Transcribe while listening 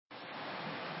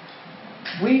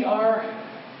We are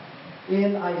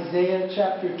in Isaiah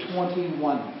chapter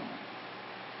 21.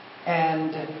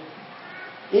 And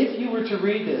if you were to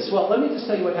read this, well, let me just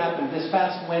tell you what happened. This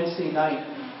past Wednesday night,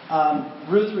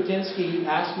 Ruth Rudinsky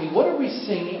asked me, what are we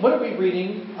singing, what are we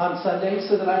reading on Sunday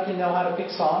so that I can know how to pick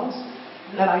songs?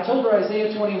 And I told her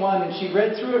Isaiah 21, and she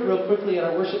read through it real quickly at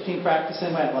our worship team practice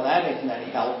and went, well, that isn't any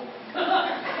help.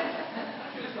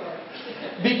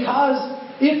 Because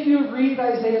if you read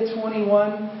Isaiah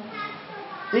 21,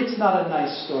 it's not a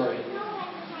nice story.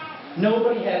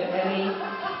 Nobody had any,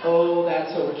 oh,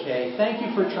 that's okay. Thank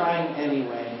you for trying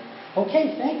anyway.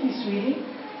 Okay, thank you, sweetie.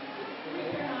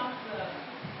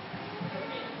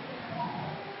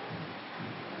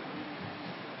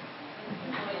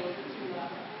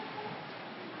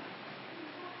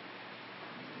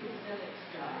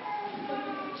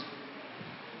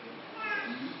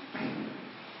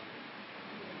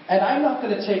 And I'm not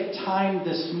going to take time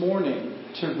this morning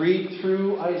to read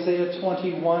through Isaiah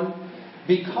 21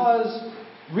 because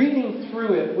reading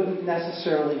through it wouldn't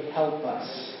necessarily help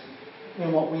us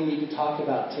in what we need to talk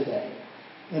about today,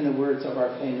 in the words of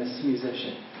our famous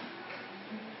musician.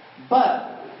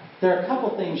 But there are a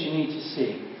couple things you need to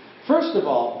see. First of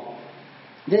all,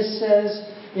 this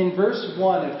says in verse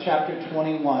 1 of chapter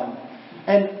 21,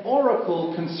 an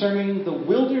oracle concerning the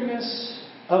wilderness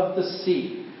of the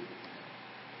sea.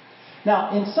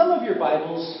 Now, in some of your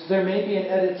Bibles, there may be an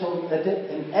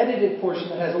edited portion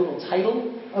that has a little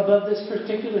title above this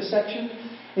particular section.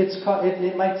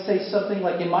 It might say something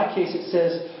like, in my case, it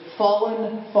says,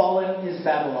 Fallen, fallen is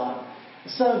Babylon.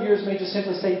 Some of yours may just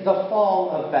simply say, the fall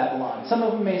of Babylon. Some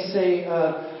of them may say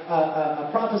a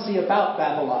prophecy about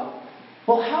Babylon.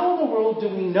 Well, how in the world do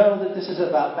we know that this is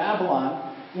about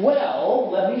Babylon?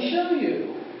 Well, let me show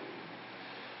you.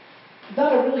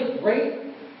 Not a really great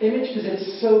image because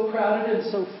it's so crowded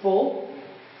and so full.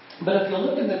 But if you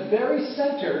look in the very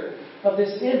center of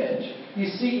this image, you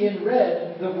see in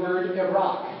red the word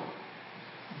Iraq.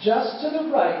 Just to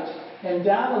the right and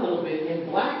down a little bit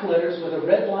in black letters with a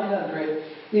red line under it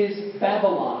is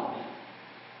Babylon.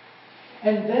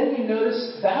 And then you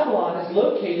notice Babylon is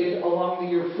located along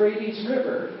the Euphrates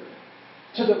River.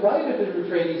 To the right of the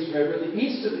Euphrates River, the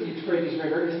east of the Euphrates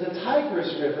River, is the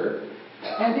Tigris River.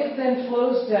 And it then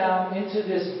flows down into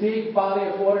this big body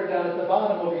of water down at the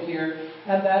bottom over here,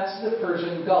 and that's the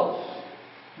Persian Gulf.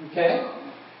 Okay?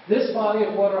 This body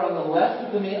of water on the left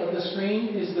of the screen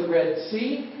is the Red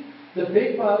Sea. The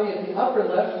big body at the upper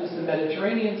left is the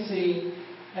Mediterranean Sea.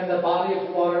 And the body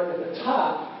of water at the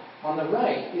top on the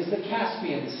right is the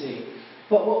Caspian Sea.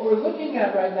 But what we're looking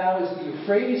at right now is the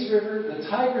Euphrates River, the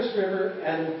Tigris River,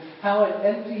 and how it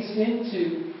empties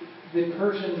into the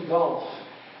Persian Gulf.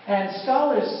 And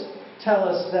scholars tell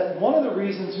us that one of the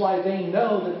reasons why they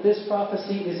know that this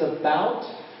prophecy is about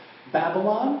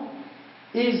Babylon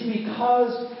is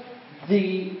because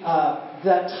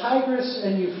that Tigris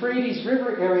and Euphrates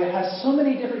River area has so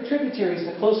many different tributaries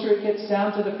the closer it gets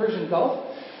down to the Persian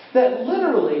Gulf that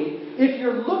literally, if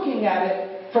you're looking at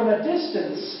it from a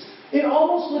distance, it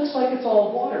almost looks like it's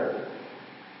all water.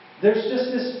 There's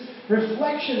just this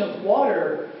reflection of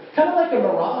water, kind of like a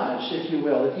mirage, if you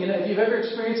will. If you've ever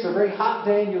experienced a very hot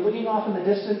day and you're looking off in the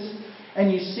distance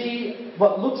and you see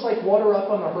what looks like water up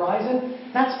on the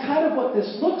horizon, that's kind of what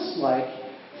this looks like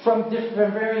from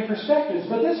varying perspectives.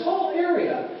 But this whole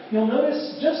area, you'll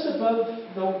notice just above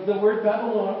the word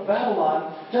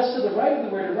Babylon, just to the right of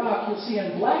the word Iraq, you'll see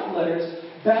in black letters,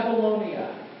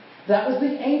 Babylonia. That was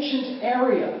the ancient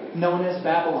area known as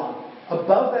Babylon.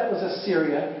 Above that was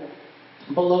Assyria.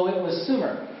 Below it was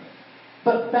Sumer.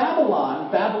 But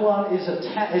Babylon is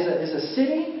a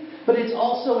city, but it's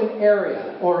also an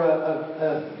area, or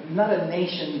not a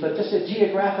nation, but just a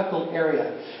geographical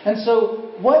area. And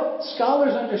so what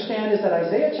scholars understand is that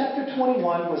Isaiah chapter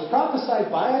 21 was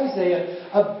prophesied by Isaiah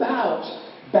about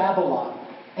Babylon,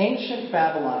 ancient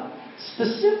Babylon,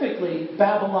 specifically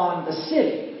Babylon the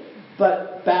city,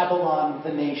 but Babylon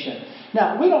the nation.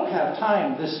 Now, we don't have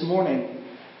time this morning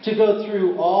to go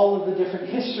through all of the different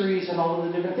histories and all of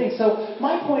the different things. So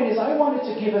my point is I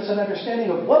wanted to give us an understanding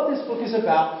of what this book is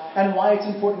about and why it's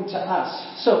important to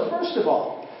us. So first of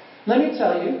all, let me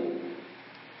tell you,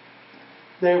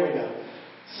 there we go.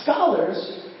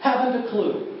 Scholars haven't a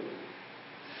clue.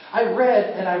 I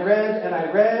read and I read and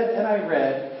I read and I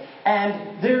read,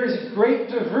 and there is great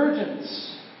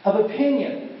divergence of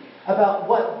opinion about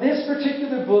what this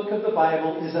particular book of the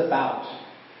Bible is about.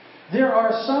 There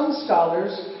are some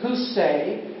scholars who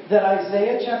say that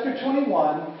Isaiah chapter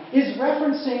 21 is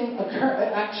referencing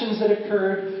actions that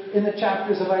occurred in the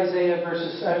chapters of Isaiah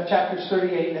chapters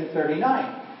 38 and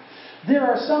 39. There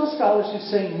are some scholars who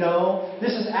say, no,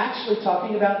 this is actually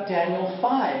talking about Daniel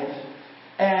 5.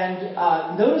 And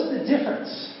notice the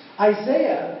difference.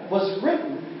 Isaiah was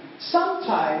written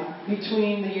sometime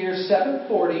between the years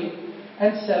 740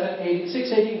 and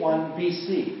 681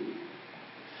 BC.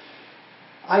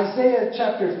 Isaiah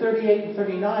chapter 38 and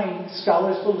 39,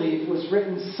 scholars believe, was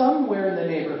written somewhere in the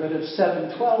neighborhood of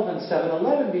 712 and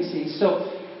 711 BC. So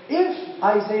if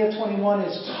Isaiah 21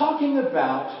 is talking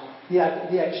about the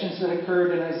actions that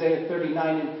occurred in Isaiah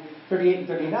 38 and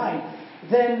 39,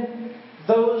 then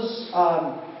those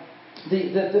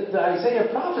the Isaiah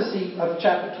prophecy of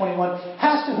chapter 21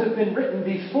 has to have been written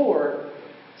before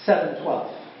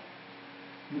 712.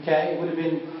 Okay? It would have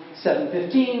been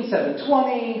 715,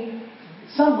 720,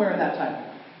 somewhere in that time.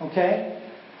 Okay?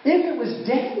 If it was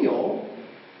Daniel,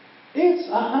 it's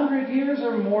 100 years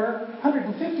or more,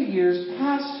 150 years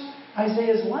past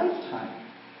Isaiah's lifetime.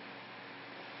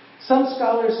 Some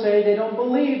scholars say they don't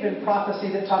believe in prophecy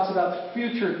that talks about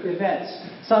future events.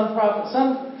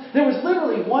 There was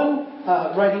literally one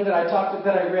writing that I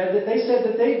read that they said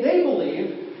that they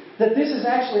believe that this is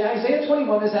actually, Isaiah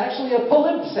 21 is actually a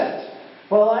palimpsest.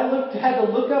 Well, I had to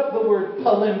look up the word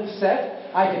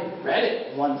palimpsest. I had read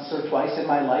it once or twice in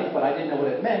my life, but I didn't know what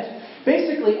it meant.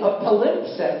 Basically, a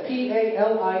palimpsest,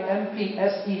 P-A-L-I-M-P-S-E-T,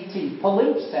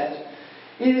 palimpsest,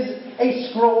 is a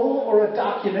scroll or a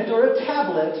document or a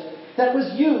tablet that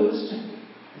was used,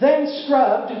 then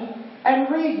scrubbed, and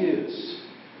reused.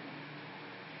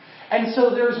 And so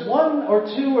there's one or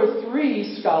two or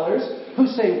three scholars who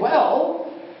say,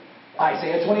 well,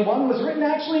 Isaiah 21 was written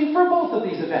actually for both of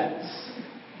these events.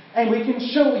 And we can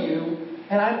show you.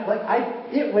 And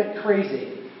it went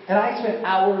crazy. And I spent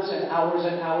hours and hours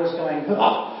and hours going,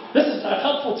 oh, this is not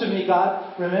helpful to me,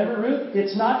 God. Remember, Ruth?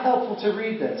 It's not helpful to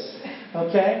read this.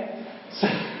 Okay? So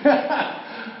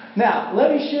now,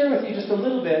 let me share with you just a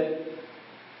little bit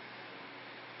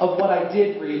of what I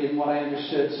did read and what I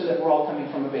understood so that we're all coming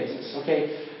from a basis.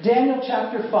 Okay? Daniel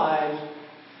chapter 5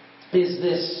 is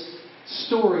this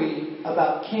story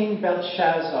about King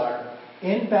Belshazzar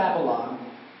in Babylon.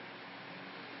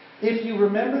 If you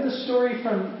remember the story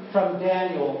from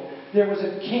Daniel, there was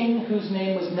a king whose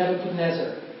name was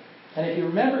Nebuchadnezzar. And if you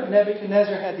remember,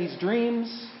 Nebuchadnezzar had these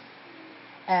dreams,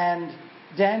 and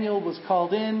Daniel was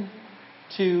called in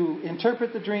to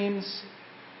interpret the dreams.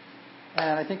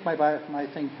 And I think my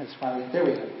thing has finally... There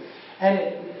we go.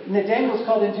 And Daniel was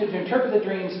called in to interpret the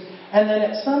dreams. And then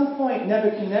at some point,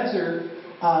 Nebuchadnezzar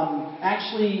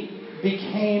actually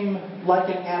became like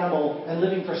an animal and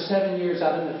living for 7 years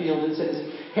out in the field. It said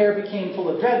his hair became full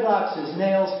of dreadlocks, his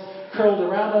nails curled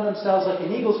around on themselves like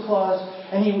an eagle's claws,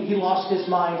 and he lost his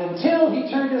mind until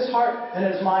he turned his heart and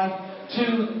his mind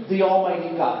to the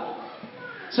Almighty God.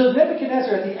 So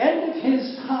Nebuchadnezzar, at the end of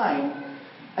his time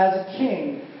as a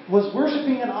king, was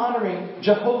worshiping and honoring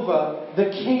Jehovah, the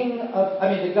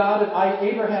God of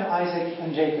Abraham, Isaac,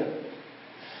 and Jacob.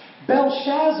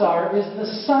 Belshazzar is the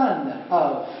son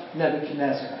of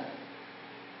Nebuchadnezzar.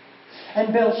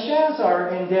 And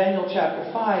Belshazzar, in Daniel chapter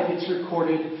 5, it's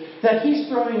recorded that he's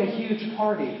throwing a huge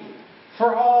party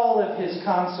for all of his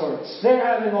consorts. They're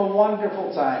having a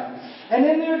wonderful time. And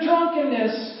in their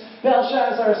drunkenness,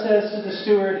 Belshazzar says to the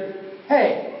steward,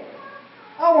 hey,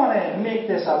 I want to make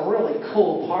this a really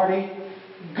cool party.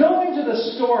 Go into the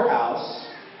storehouse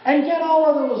and get all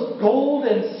of those gold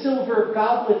and silver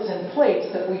goblets and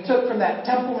plates that we took from that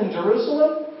temple in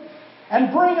Jerusalem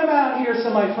and bring them out here so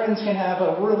my friends can have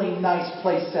a really nice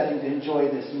place setting to enjoy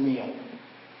this meal.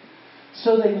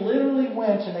 So they literally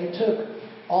went and they took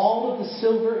all of the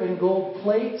silver and gold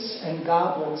plates and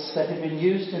goblets that had been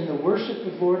used in the worship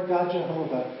of Lord God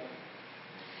Jehovah,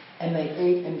 and they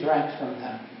ate and drank from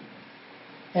them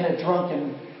in a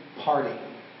drunken party.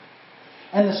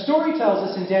 And the story tells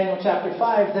us in Daniel chapter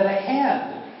 5 that a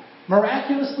hand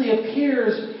miraculously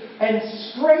appears and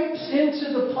scrapes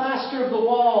into the plaster of the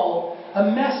wall a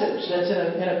message that's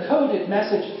in a coded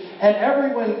message, and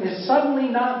everyone is suddenly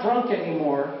not drunk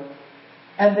anymore.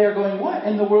 And they're going, what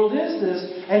in the world is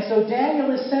this? And so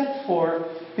Daniel is sent for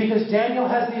because Daniel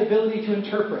has the ability to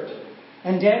interpret.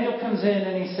 And Daniel comes in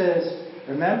and he says,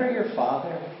 remember your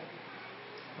father?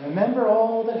 Remember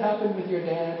all that happened with your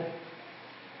dad?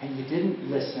 And you didn't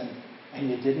listen, and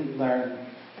you didn't learn.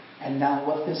 And now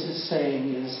what this is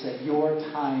saying is that your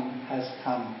time has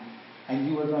come, and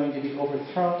you are going to be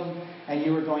overthrown, and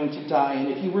you are going to die. And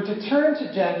if you were to turn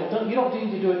to Daniel, you don't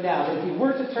need to do it now, but if you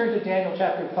were to turn to Daniel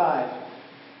chapter 5,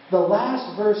 the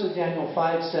last verse of Daniel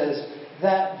 5 says,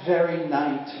 that very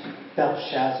night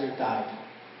Belshazzar died.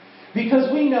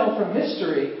 Because we know from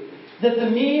history that the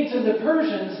Medes and the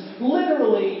Persians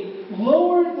literally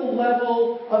lowered the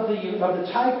level of the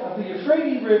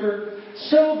Euphrates River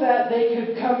so that they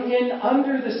could come in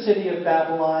under the city of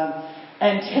Babylon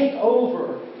and take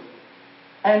over.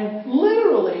 And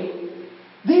literally,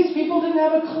 these people didn't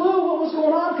have a clue what was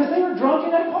going on because they were drunk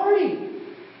and at a party.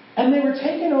 And they were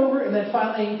taken over, and then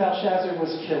finally Belshazzar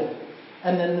was killed.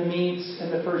 And then the Medes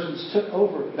and the Persians took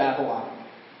over Babylon.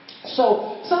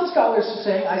 So some scholars are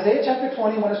saying Isaiah chapter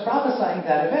 21 is prophesying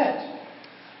that event.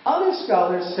 Other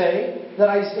scholars say that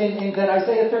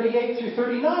Isaiah 38 through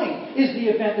 39 is the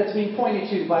event that's being pointed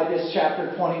to by this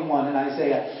chapter 21 in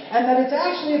Isaiah. And that it's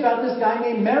actually about this guy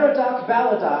named Merodach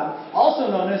Baladan, also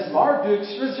known as Marduk.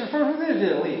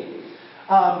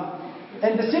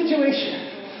 And the situation,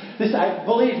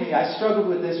 believe me, I struggled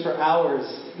with this for hours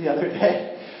the other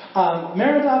day.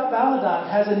 Merodach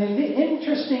Baladan has an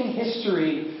interesting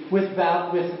history with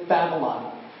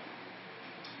Babylon.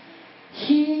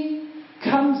 He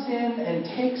comes in and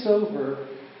takes over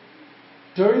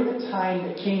during the time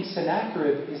that King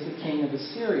Sennacherib is the king of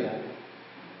Assyria.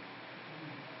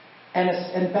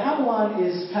 And Babylon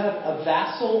is kind of a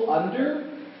vassal under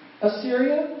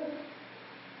Assyria.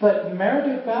 But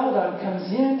Merodach Baladan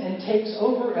comes in and takes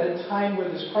over at a time where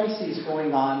there's crises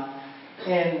going on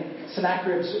in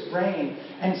Sennacherib's reign.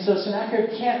 And so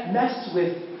Sennacherib can't mess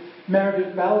with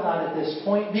Merodach Baladan at this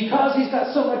point because he's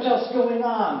got so much else going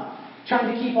on,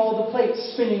 trying to keep all the plates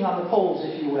spinning on the poles,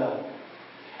 if you will.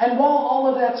 And while all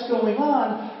of that's going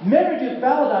on, Merodach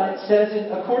Baladan, it says,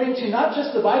 according to not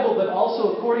just the Bible, but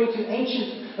also according to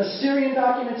ancient Assyrian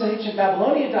documents and ancient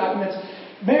Babylonian documents,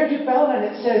 Merodach Baladan,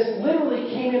 it says, literally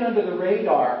came in under the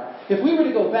radar. If we were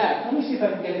to go back, let me see if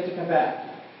I can get it to come back.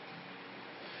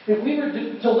 If we were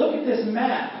to look at this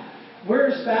map,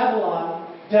 where's Babylon?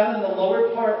 Down in the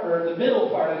lower part, or the middle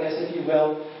part, I guess, if you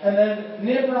will. And then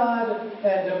Nimrod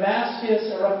and Damascus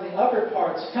are up in the upper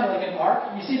parts, kind of like an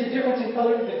arc. You see the difference in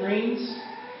color, the greens?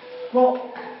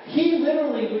 Well, he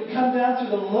literally would come down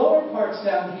through the lower parts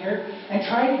down here and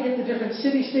try to get the different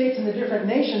city-states and the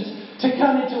different nations to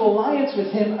come into alliance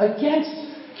with him against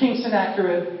King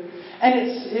Sennacherib. And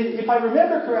if I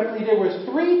remember correctly, there was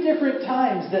 3 different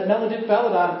times that Merodach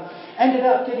Baladan ended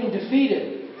up getting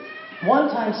defeated. One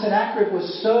time Sennacherib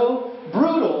was so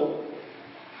brutal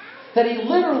that he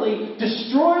literally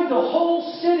destroyed the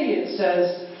whole city, it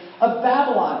says, of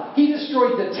Babylon. He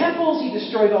destroyed the temples, he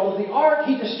destroyed all of the ark,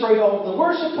 he destroyed all of the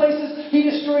worship places, he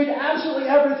destroyed absolutely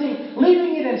everything,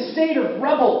 leaving it in state of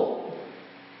rubble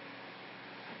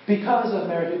because of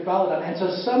Merodach Baladan. And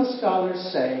so some scholars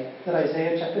say that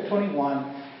Isaiah chapter 21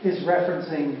 is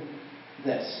referencing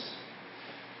this.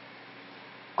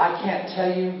 I can't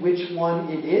tell you which one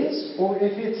it is or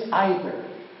if it's either.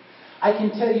 I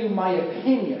can tell you my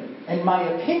opinion. And my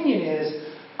opinion is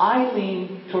I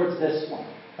lean towards this one.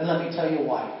 And let me tell you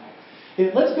why.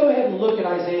 Let's go ahead and look at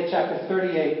Isaiah chapter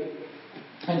 38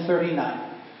 and 39.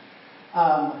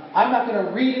 I'm not going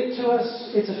to read it to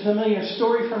us. It's a familiar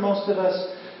story for most of us.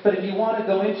 But if you want to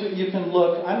go into it, you can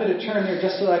look. I'm going to turn here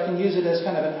just so that I can use it as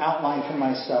kind of an outline for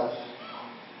myself.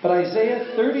 But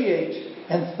Isaiah 38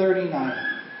 and 39.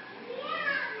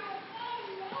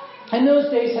 In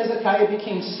those days, Hezekiah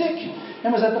became sick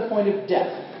and was at the point of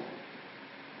death.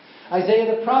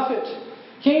 Isaiah the prophet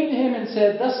came to him and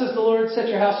said, "Thus says the Lord, set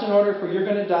your house in order, for you're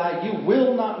going to die. You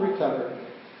will not recover."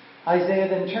 Hezekiah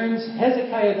then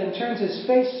turns his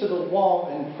face to the wall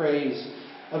and prays.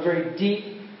 A very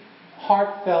deep,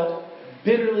 heartfelt,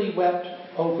 bitterly wept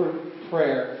over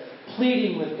prayer,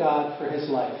 pleading with God for his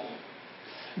life.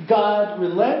 God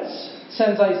relents,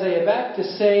 sends Isaiah back to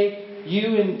say,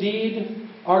 "You indeed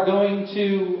are going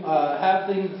to have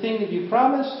the thing that you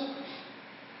promised."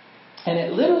 And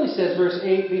it literally says, verse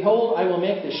 8, "Behold, I will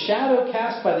make the shadow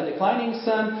cast by the declining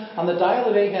sun on the dial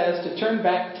of Ahaz to turn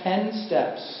back 10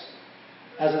 steps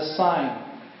as a sign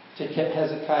to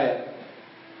Hezekiah."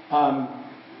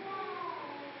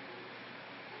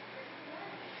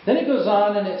 Then it goes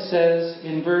on and it says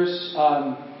in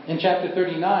chapter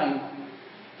 39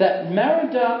 that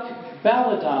Merodach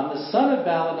Baladan, the son of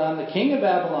Baladan, the king of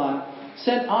Babylon,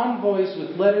 sent envoys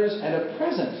with letters and a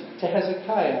present to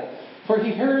Hezekiah, for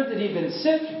he heard that he'd been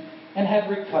sick and had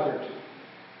recovered.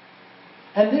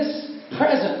 And this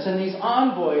present and these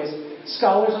envoys,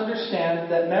 scholars understand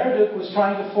that Merodach was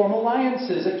trying to form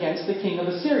alliances against the king of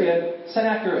Assyria,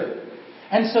 Sennacherib.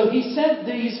 And so he sent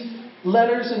these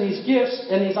letters and these gifts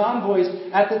and these envoys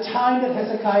at the time that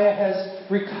Hezekiah has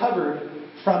recovered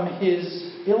from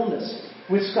his illness,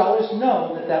 which scholars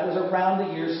know that was around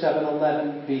the year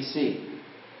 711 BC.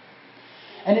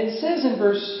 And it says in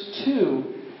verse 2,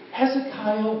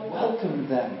 Hezekiah welcomed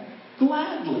them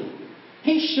gladly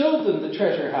He showed them the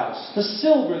treasure house, the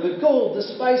silver, the gold, the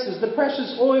spices, the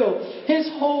precious oil, his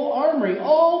whole armory,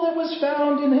 all that was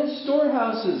found in his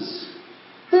storehouses.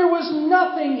 There was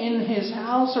nothing in his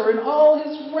house or in all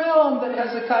his realm that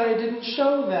Hezekiah didn't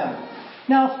show them.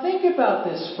 Now think about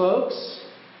this, folks.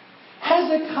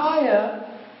 Hezekiah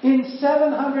in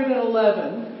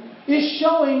 711 is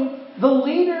showing the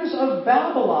leaders of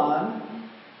Babylon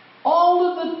all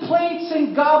of the plates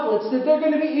and goblets that they're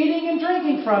going to be eating and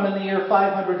drinking from in the year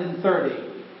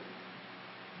 530.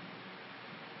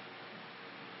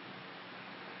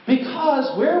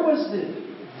 Because where was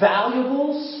the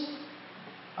valuables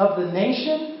of the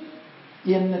nation?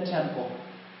 In the temple.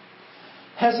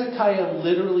 Hezekiah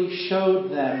literally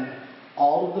showed them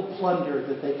all of the plunder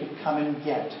that they could come and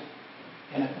get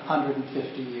in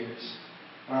 150 years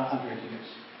or 100 years.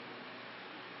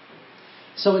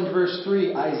 So in verse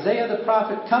 3, Isaiah the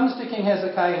prophet comes to King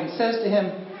Hezekiah and says to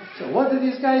him, so what did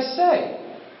these guys say?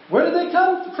 Where did they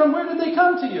come from? Where did they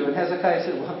come to you? And Hezekiah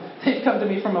said, well, they've come to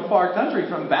me from a far country,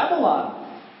 from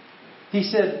Babylon. He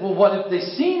said, well, what have they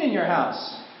seen in your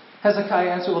house? Hezekiah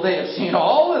answered, well, they have seen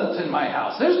all that's in my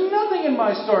house. There's nothing in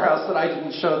my storehouse that I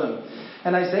didn't show them.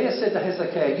 And Isaiah said to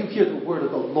Hezekiah, you hear the word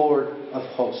of the Lord of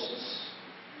hosts.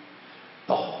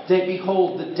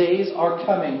 Behold, the days are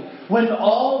coming when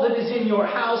all that is in your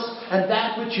house and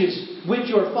that which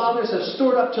your fathers have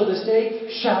stored up till this day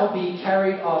shall be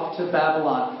carried off to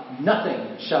Babylon.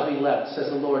 Nothing shall be left, says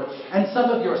the Lord. And some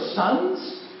of your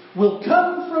sons will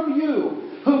come from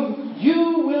you, whom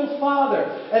you will father,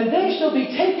 and they shall be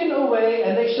taken away,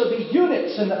 and they shall be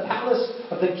eunuchs in the palace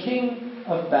of the king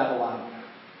of Babylon.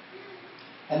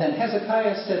 And then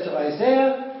Hezekiah said to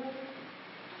Isaiah,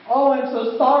 oh, I'm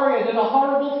so sorry, I did a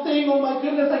horrible thing. Oh my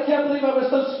goodness, I can't believe I was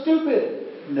so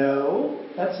stupid. No,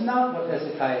 that's not what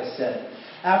Hezekiah said.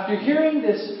 After hearing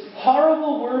this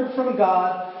horrible word from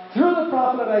God through the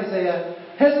prophet of Isaiah,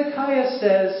 Hezekiah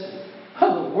says,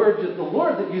 oh, the word of the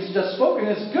Lord that you've just spoken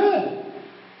is good.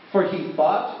 For he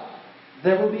thought,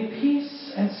 there will be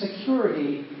peace and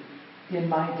security in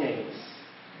my days.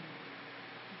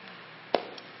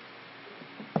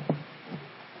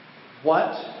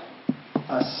 What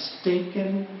a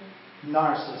stinking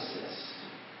narcissist.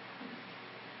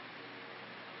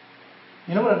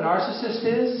 You know what a narcissist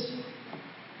is?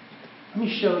 Let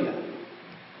me show you.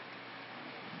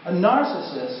 A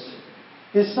narcissist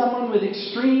is someone with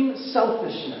extreme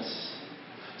selfishness.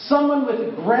 Someone with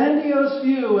a grandiose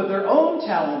view of their own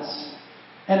talents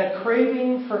and a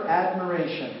craving for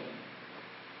admiration.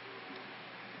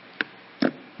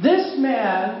 This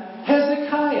man,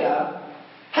 Hezekiah,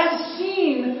 has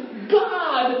seen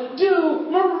God do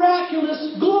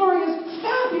miraculous, glorious,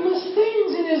 fabulous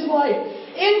things in his life.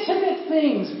 Intimate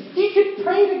things. He could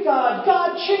pray to God.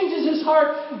 God changes his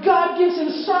heart. God gives him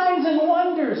signs and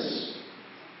wonders.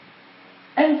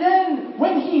 And then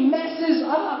when he messes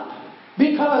up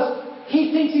because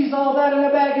he thinks he's all that in a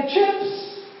bag of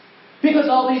chips, because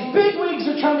all these bigwigs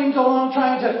are coming along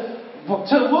trying to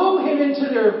woo him into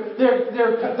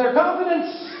their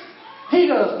confidence, he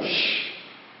goes, shh.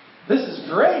 This is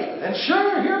great. And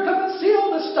sure, here, come and see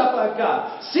all this stuff I've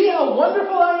got. See how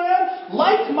wonderful I am?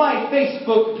 Like my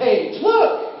Facebook page.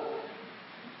 Look.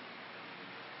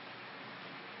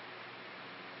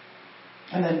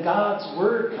 And then God's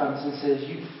word comes and says,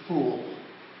 you fool.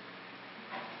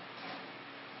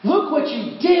 Look what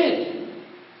you did.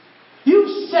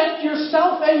 You've set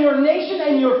yourself and your nation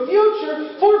and your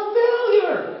future for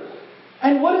failure.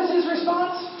 And what is his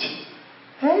response?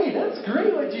 Hey, that's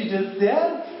great what you just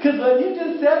said. Because what you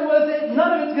just said was that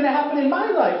none of it's going to happen in my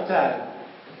lifetime.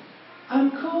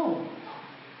 I'm cool.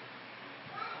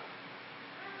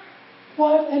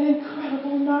 What an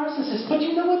incredible narcissist. But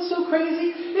you know what's so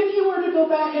crazy? If you were to go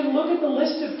back and look at the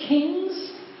list of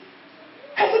kings,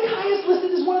 Hezekiah's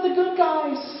listed as one of the good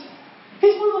guys.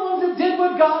 He's one of the ones that did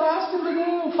what God asked him to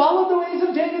do, followed the ways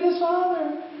of David his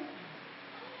father.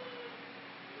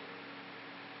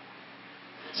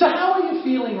 So how are you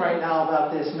feeling right now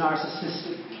about this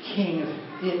narcissistic king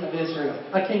of Israel,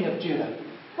 a king of Judah?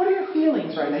 What are your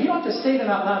feelings right now? You don't have to say them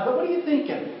out loud, but what are you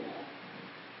thinking?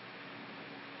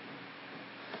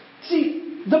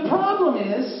 See, the problem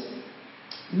is,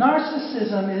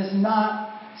 narcissism is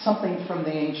not something from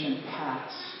the ancient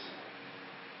past.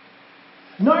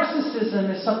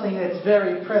 Narcissism is something that's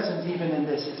very present even in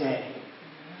this day.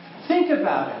 Think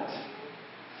about it.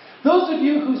 Those of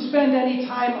you who spend any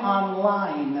time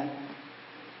online,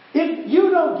 if you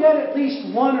don't get at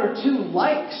least 1 or 2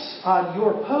 likes on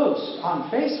your post on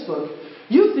Facebook,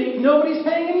 you think nobody's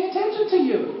paying any attention to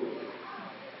you.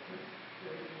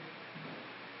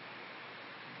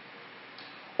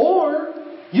 Or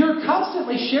you're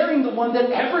constantly sharing the one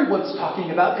that everyone's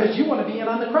talking about because you want to be in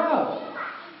on the crowd.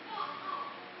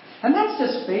 And that's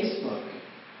just Facebook.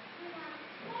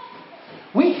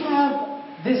 We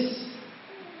have this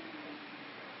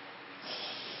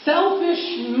selfish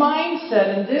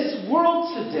mindset in this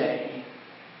world today.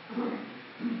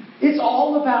 It's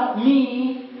all about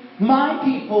me, my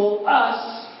people,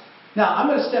 us. Now, I'm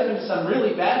going to step into some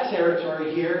really bad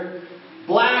territory here.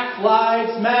 Black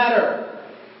Lives Matter.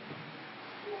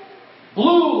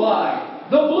 Blue line.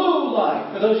 The blue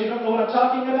line. For those of you who don't know what I'm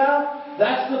talking about,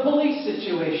 that's the police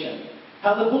situation.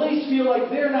 How the police feel like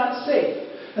they're not safe.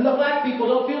 And the black people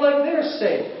don't feel like they're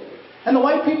safe. And the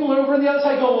white people over on the other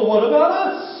side go, well, what about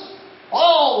us?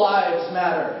 All lives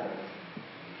matter.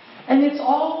 And it's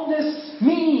all this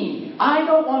me. I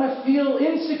don't want to feel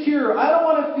insecure. I don't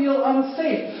want to feel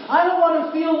unsafe. I don't want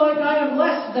to feel like I am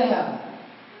less than.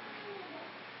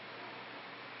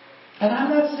 And I'm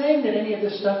not saying that any of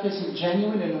this stuff isn't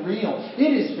genuine and real.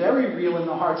 It is very real in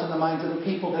the hearts and the minds of the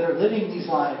people that are living these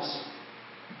lives.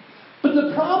 But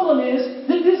the problem is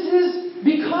that this is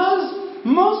because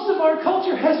most of our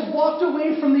culture has walked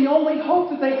away from the only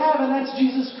hope that they have, and that's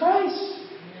Jesus Christ.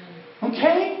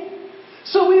 Okay?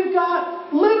 So we've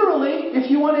got, literally,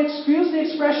 if you want to excuse the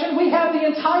expression, we have the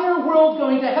entire world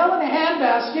going to hell in a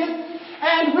handbasket,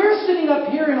 and we're sitting up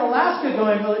here in Alaska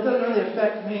going, well, it doesn't really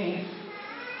affect me.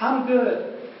 I'm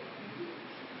good.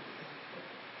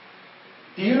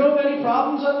 Do you know of any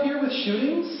problems up here with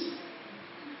shootings?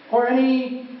 Or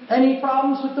any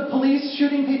problems with the police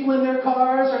shooting people in their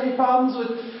cars? Or any problems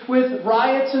with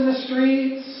riots in the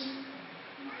streets?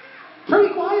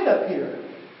 Pretty quiet up here.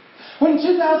 When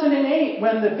 2008,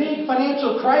 when the big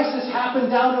financial crisis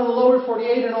happened down in the lower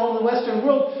 48 and all in the Western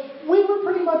world, we were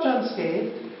pretty much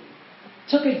unscathed. It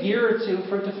took a year or two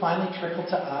for it to finally trickle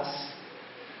to us.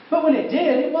 But when it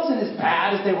did, it wasn't as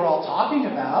bad as they were all talking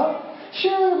about.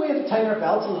 Sure, we had to tighten our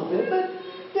belts a little bit, but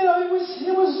it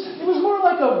was more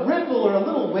like a ripple or a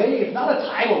little wave, not a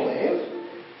tidal wave.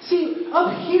 See,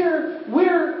 up here,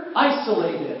 we're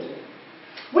isolated.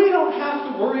 We don't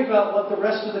have to worry about what the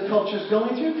rest of the culture is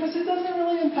going through because it doesn't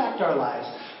really impact our lives.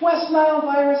 West Nile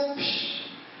virus,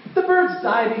 the birds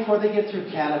die before they get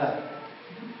through Canada.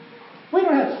 We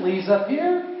don't have fleas up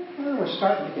here. Well, we're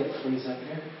starting to get fleas up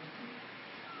here.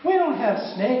 We don't have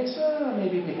snakes.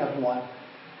 Maybe we have one.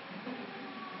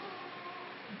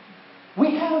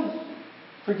 We have,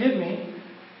 forgive me,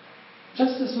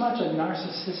 just as much a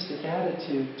narcissistic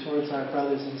attitude towards our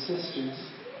brothers and sisters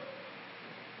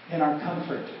in our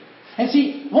comfort. And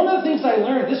see, one of the things I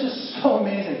learned, this is so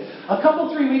amazing.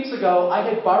 3 weeks ago, I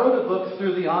had borrowed a book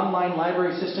through the online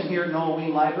library system here at Noel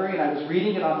Wien Library, and I was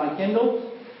reading it on my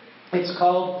Kindle. It's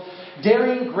called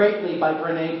Daring Greatly by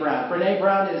Brené Brown. Brené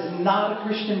Brown is not a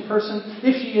Christian person.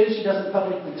 If she is, she doesn't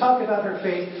publicly talk about her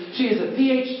faith. She is a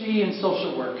PhD in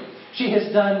social work. She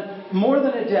has done more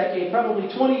than a decade,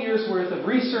 probably 20 years worth of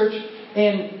research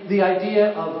in the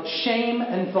idea of shame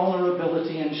and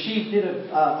vulnerability. And she did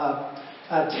a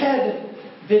TED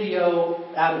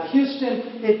video out of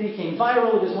Houston. It became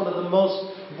viral. It is one of the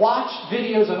most watched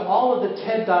videos on all of the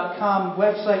TED.com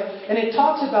website. And it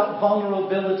talks about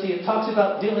vulnerability. It talks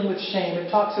about dealing with shame. It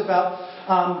talks about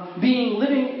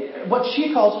living what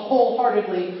she calls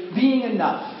wholeheartedly being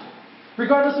enough.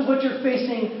 Regardless of what you're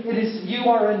facing, it is you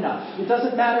are enough. It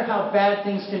doesn't matter how bad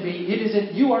things can be. It is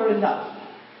you are enough.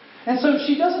 And so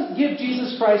she doesn't give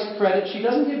Jesus Christ credit. She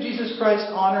doesn't give Jesus Christ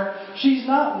honor. She's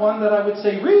not one that I would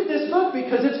say, read this book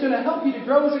because it's going to help you to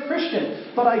grow as a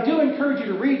Christian. But I do encourage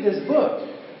you to read this book.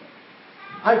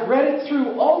 I've read it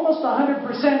through almost 100%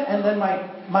 and then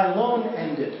my loan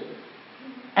ended.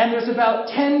 And there's about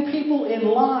 10 people in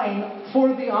line for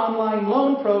the online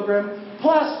loan program,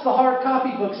 plus the hard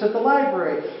copy books at the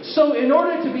library. So in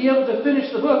order to be able to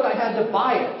finish the book, I had to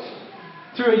buy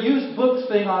it through a used books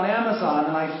thing on Amazon.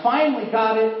 And I finally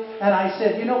got it, and I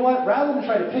said, you know what? Rather than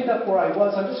try to pick up where I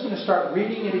was, I'm just going to start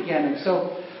reading it again. And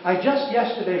so I just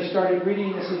yesterday started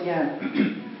reading this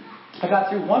again. I got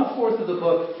through 1/4 of the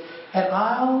book, and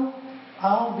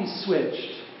I'll be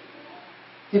switched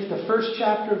if the first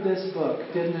chapter of this book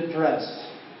didn't address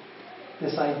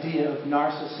this idea of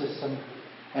narcissism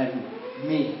and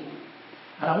me.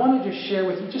 And I wanted to share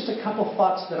with you just a couple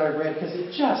thoughts that I read because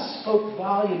it just spoke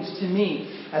volumes to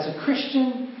me as a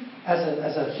Christian,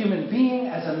 as a human being,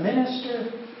 as a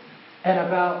minister, and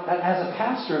as a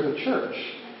pastor of a church.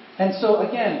 And so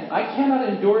again, I cannot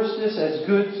endorse this as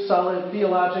good, solid,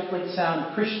 theologically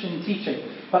sound Christian teaching.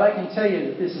 But I can tell you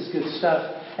that this is good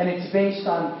stuff. And it's based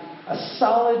on a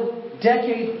solid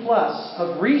decade plus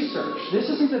of research. This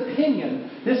isn't opinion.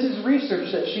 This is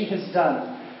research that she has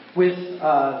done. with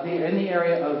in the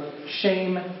area of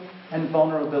shame and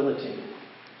vulnerability.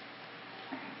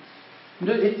 I'm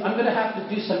going to have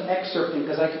to do some excerpting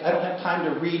because I don't have time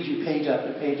to read you page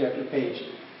after page after page.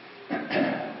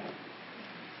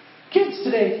 Kids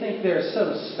today think they're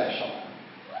so special.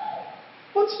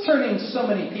 What's turning so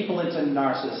many people into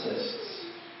narcissists?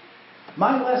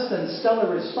 My less than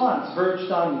stellar response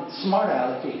verged on smart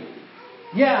alecky.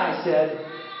 Yeah, I said,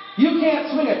 you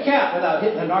can't swing a cat without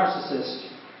hitting a narcissist.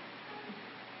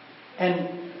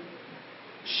 And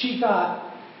she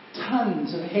got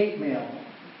tons of hate mail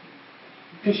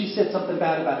because she said something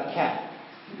bad about a cat.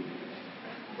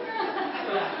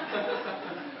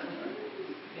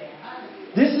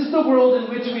 This is the world in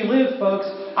which we live, folks.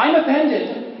 I'm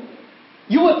offended.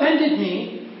 You offended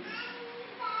me.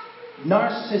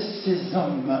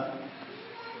 Narcissism.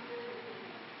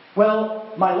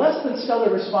 Well, my less than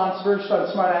stellar response verged on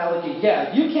smart alecky.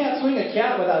 Yeah, you can't swing a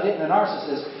cat without hitting a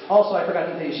narcissist. Also, I forgot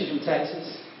to tell you, she's from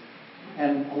Texas.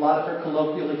 And a lot of her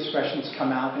colloquial expressions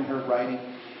come out in her writing.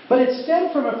 But it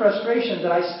stemmed from a frustration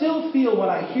that I still feel when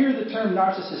I hear the term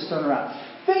narcissist thrown around.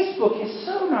 Facebook is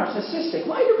so narcissistic.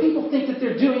 Why do people think that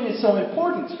they're doing is so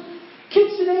important?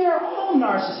 Kids today are all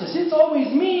narcissists. It's always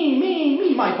me, me,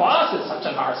 me. My boss is such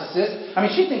a narcissist. I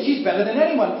mean, she thinks she's better than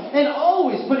anyone. And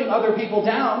always putting other people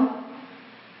down.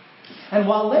 And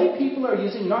while lay people are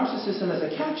using narcissism as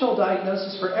a catch-all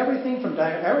diagnosis for everything from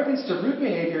arrogance to rude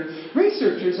behavior,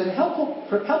 researchers and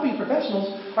helping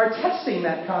professionals are testing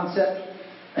that concept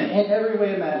in every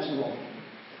way imaginable.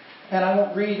 And I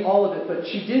won't read all of it, but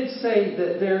she did say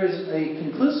that there is a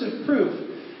conclusive proof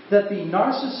that the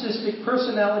narcissistic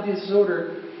personality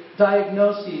disorder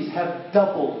diagnoses have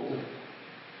doubled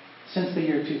since the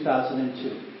year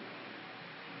 2002.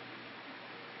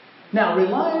 Now,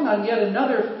 relying on yet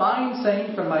another fine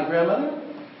saying from my grandmother,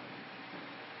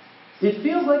 it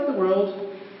feels like the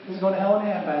world is going to hell in a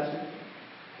handbasket.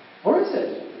 Or is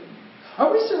it? Are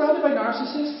we surrounded by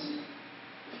narcissists?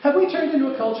 Have we turned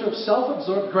into a culture of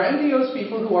self-absorbed, grandiose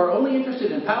people who are only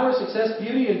interested in power, success,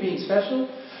 beauty, and being special?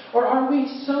 Or are we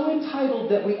so entitled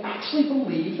that we actually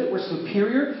believe that we're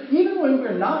superior, even when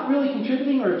we're not really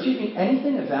contributing or achieving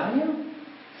anything of value?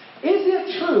 Is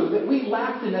it true that we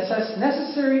lack the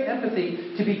necessary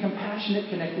empathy to be compassionate,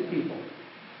 connected people?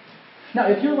 Now,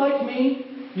 if you're like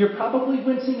me, you're probably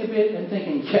wincing a bit and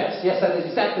thinking, yes, that is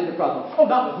exactly the problem. Oh,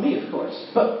 not with me, of course,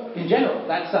 but in general,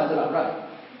 that sounds about right.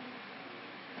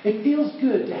 It feels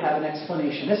good to have an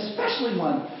explanation, especially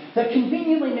one that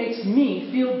conveniently makes me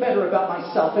feel better about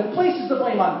myself and places the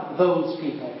blame on those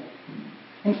people.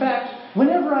 In fact,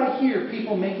 whenever I hear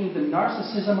people making the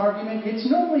narcissism argument, it's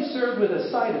normally served with a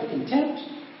side of contempt,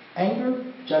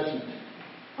 anger, judgment.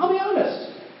 I'll be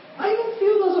honest, I even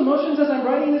feel those emotions as I'm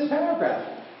writing this paragraph.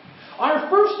 Our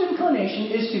first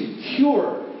inclination is to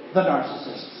cure the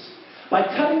narcissists by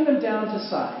cutting them down to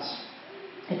size.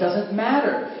 It doesn't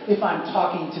matter if I'm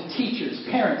talking to teachers,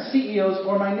 parents, CEOs,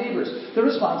 or my neighbors. The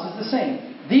response is the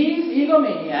same. These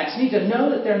egomaniacs need to know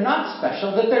that they're not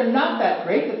special, that they're not that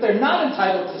great, that they're not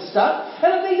entitled to stuff,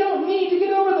 and that they don't need to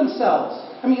get over themselves.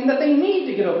 That they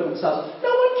need to get over themselves. No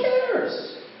one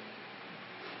cares.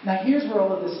 Now here's where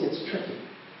all of this gets tricky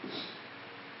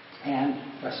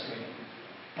and frustrating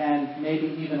and maybe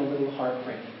even a little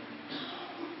heartbreaking.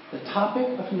 The topic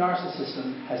of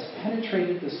narcissism has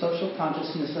penetrated the social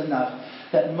consciousness enough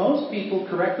that most people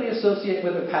correctly associate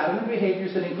with a pattern of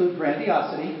behaviors that include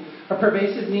grandiosity, a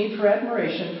pervasive need for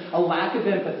admiration, a lack of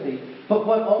empathy. But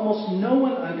what almost no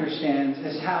one understands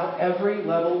is how every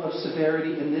level of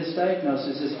severity in this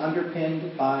diagnosis is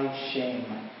underpinned by shame.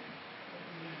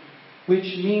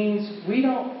 Which means we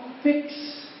don't fix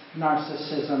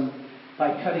narcissism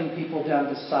by cutting people down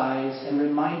to size and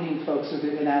reminding folks of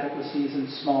their inadequacies and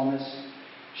smallness.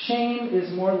 Shame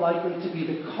is more likely to be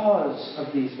the cause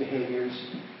of these behaviors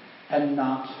and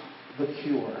not the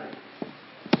cure.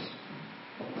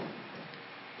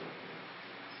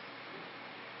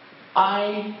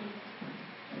 I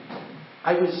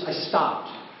stopped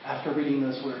after reading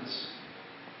those words.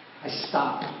 I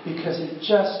stopped because it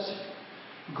just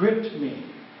gripped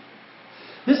me.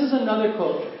 This is another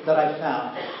quote that I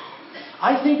found.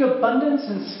 I think abundance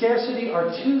and scarcity are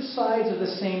two sides of the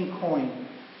same coin.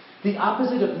 The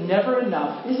opposite of never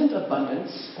enough isn't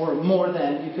abundance, or more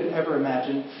than you could ever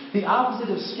imagine. The opposite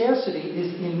of scarcity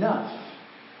is enough,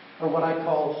 or what I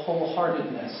call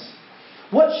wholeheartedness.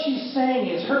 What she's saying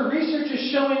is her research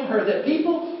is showing her that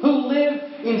people who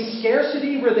live in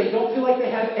scarcity where they don't feel like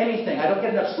they have anything, I don't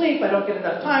get enough sleep, I don't get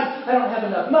enough time, I don't have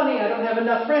enough money, I don't have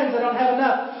enough friends, I don't have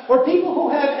enough, or people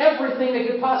who have everything they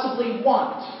could possibly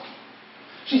want.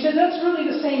 She said that's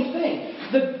really the same thing.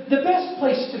 The best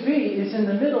place to be is is in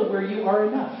the middle where you are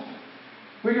enough.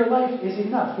 Where your life is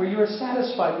enough. Where you are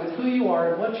satisfied with who you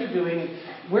are and what you're doing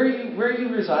and where you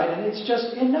reside. And it's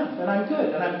just enough. And I'm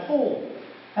good. And I'm whole.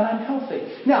 And I'm healthy.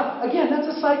 Now, again, that's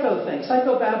a psycho thing.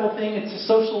 Psychobabble thing. It's a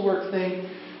social work thing.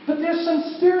 But there's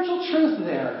some spiritual truth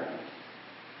there.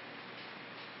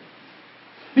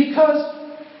 Because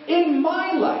in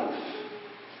my life,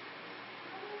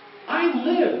 I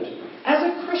lived as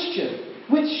a Christian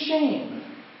with shame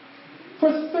for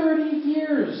 30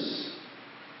 years.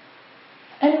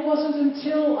 And it wasn't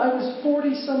until I was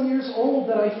 40-some years old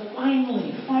that I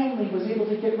finally was able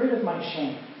to get rid of my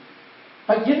shame.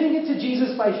 By giving it to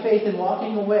Jesus by faith and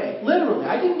walking away. Literally.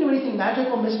 I didn't do anything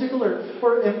magical, mystical, or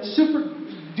super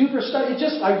duper stuff.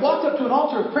 I walked up to an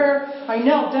altar of prayer. I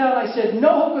knelt down. I said, no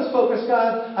hocus pocus,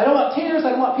 God. I don't want tears.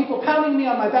 I don't want people pounding me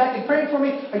on my back and praying for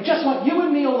me. I just want you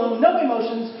and me alone. No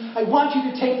emotions. I want you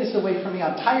to take this away from me.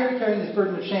 I'm tired of carrying this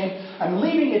burden of shame. I'm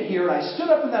leaving it here. I stood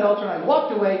up in that altar and I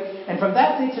walked away. And from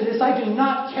that day to this, I do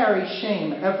not carry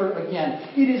shame ever again.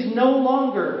 It is no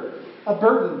longer a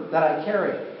burden that I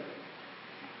carry.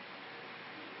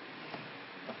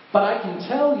 But I can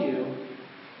tell you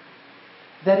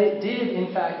that it did,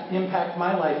 in fact, impact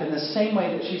my life in the same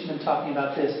way that she's been talking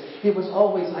about this. It was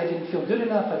always, I didn't feel good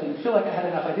enough. I didn't feel like I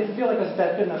had enough. I didn't feel like I was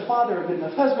a good enough father, a good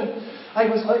enough husband.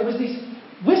 It was these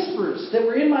whispers that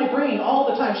were in my brain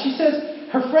all the time. She says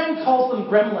her friend calls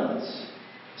them gremlins.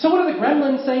 So what are the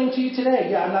gremlins saying to you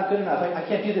today? Yeah, I'm not good enough. I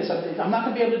can't do this. I'm not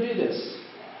going to be able to do this.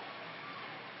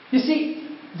 You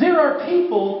see, there are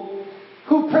people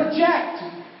who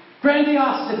project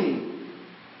grandiosity,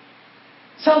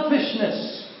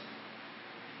 selfishness,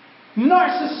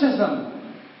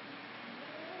 narcissism.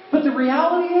 But the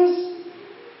reality is,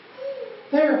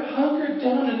 they're hunkered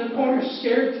down in the corner,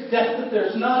 scared to death that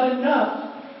there's not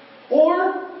enough.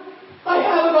 Or, I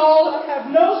have it all, I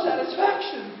have no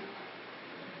satisfaction.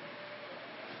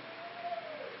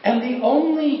 And the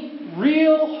only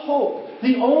real hope,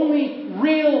 the only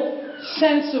real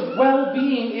sense of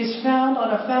well-being is found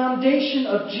on a foundation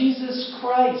of Jesus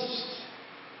Christ.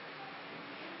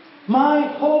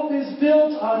 My hope is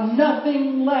built on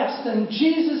nothing less than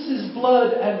Jesus'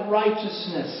 blood and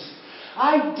righteousness.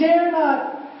 I dare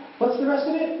not, what's the rest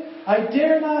of it? I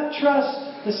dare not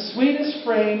trust the sweetest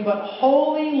frame, but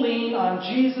wholly lean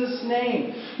on Jesus'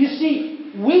 name. You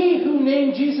see, we who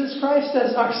name Jesus Christ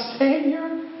as our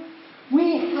Savior,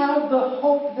 we have the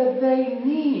hope that they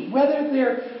need. Whether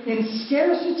they're in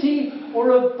scarcity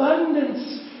or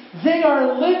abundance, they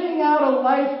are living out a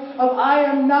life of I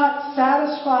am not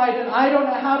satisfied and I don't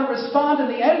know how to respond. And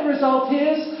the end result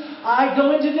is I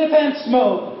go into defense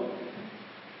mode.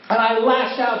 And I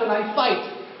lash out and I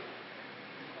fight.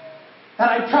 And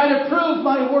I try to prove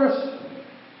my worth.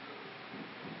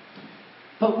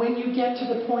 But when you get to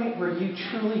the point where you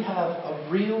truly have a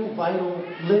real, vital,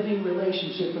 living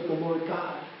relationship with the Lord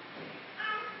God,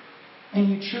 and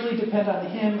you truly depend on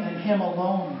Him and Him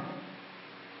alone,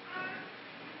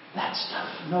 that stuff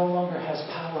no longer has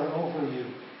power over you.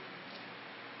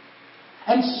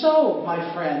 And so,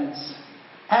 my friends,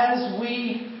 as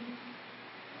we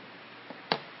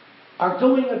are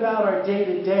going about our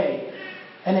day-to-day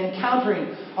and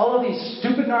encountering all of these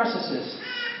stupid narcissists,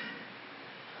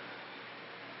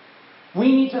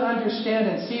 we need to understand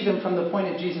and see them from the point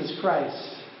of Jesus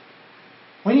Christ.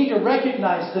 We need to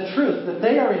recognize the truth that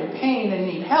they are in pain and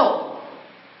need help.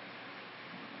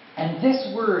 And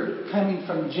this word coming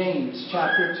from James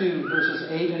chapter 2,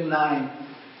 verses 8 and 9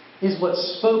 is what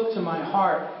spoke to my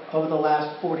heart over the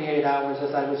last 48 hours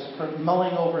as I was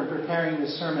mulling over and preparing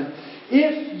this sermon.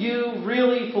 If you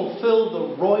really fulfill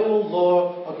the royal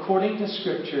law according to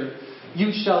Scripture,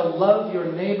 you shall love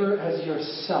your neighbor as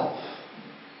yourself.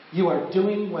 You are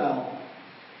doing well.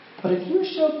 But if you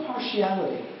show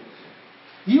partiality,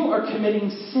 you are committing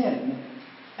sin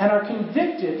and are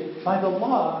convicted by the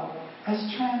law as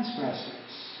transgressors.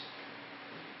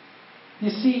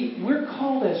 You see, we're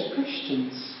called as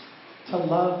Christians to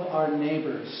love our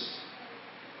neighbors.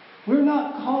 We're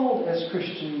not called as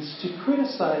Christians to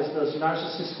criticize those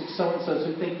narcissistic so-and-sos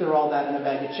who think they're all that in a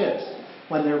bag of chips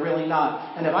when they're really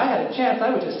not. And if I had a chance, I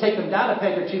would just take them down a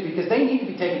peg or two because they need to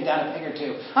be taken down a peg or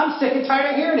two. I'm sick and tired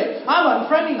of hearing it. I'm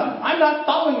unfriending them. I'm not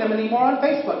following them anymore on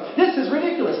Facebook. This is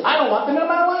ridiculous. I don't want them in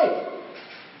my life.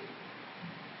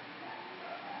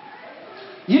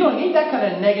 You don't need that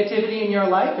kind of negativity in your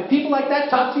life. If people like that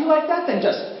talk to you like that, then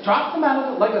just drop them out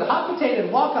of it like a hot potato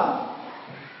and walk on.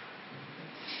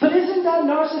 But isn't that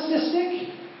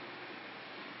narcissistic?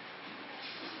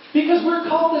 Because we're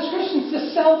called as Christians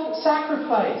to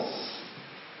self-sacrifice.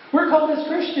 We're called as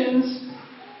Christians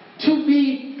to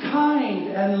be kind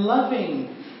and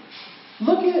loving.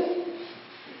 Look at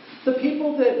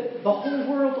people that the whole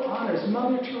world honors,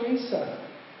 Mother Teresa,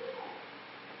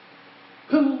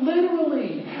 who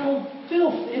literally held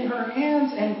filth in her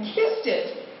hands and kissed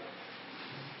it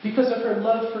because of her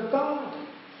love for God.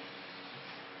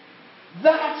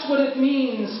 That's what it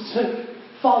means to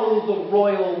follow the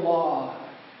royal law.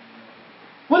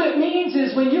 What it means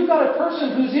is when you've got a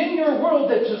person who's in your world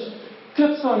that just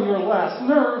gets on your last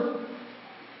nerve,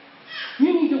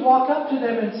 you need to walk up to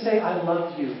them and say, I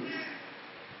love you.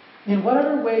 In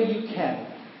whatever way you can.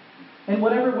 In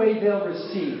whatever way they'll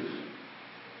receive.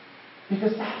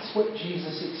 Because that's what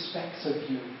Jesus expects of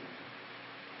you.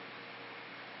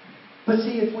 But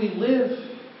see, if we live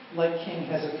like King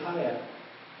Hezekiah,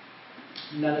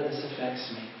 none of this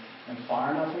affects me. I'm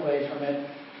far enough away from it.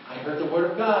 I heard the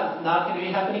word of God. It's not going to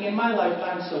be happening in my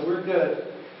lifetime, so we're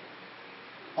good.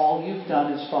 All you've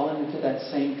done is fallen into that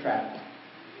same trap.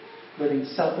 Living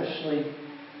selfishly,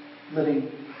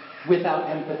 living without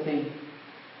empathy,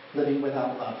 living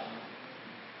without love.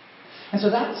 And so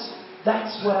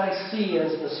that's what I see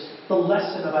as the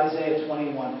lesson of Isaiah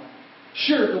 21.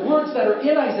 Sure, the words that are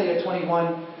in Isaiah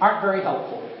 21 aren't very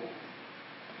helpful.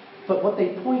 But what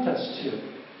they point us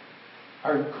to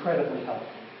are incredibly helpful.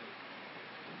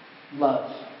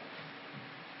 Love.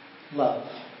 Love.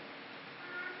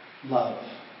 Love.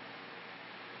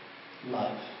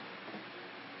 Love.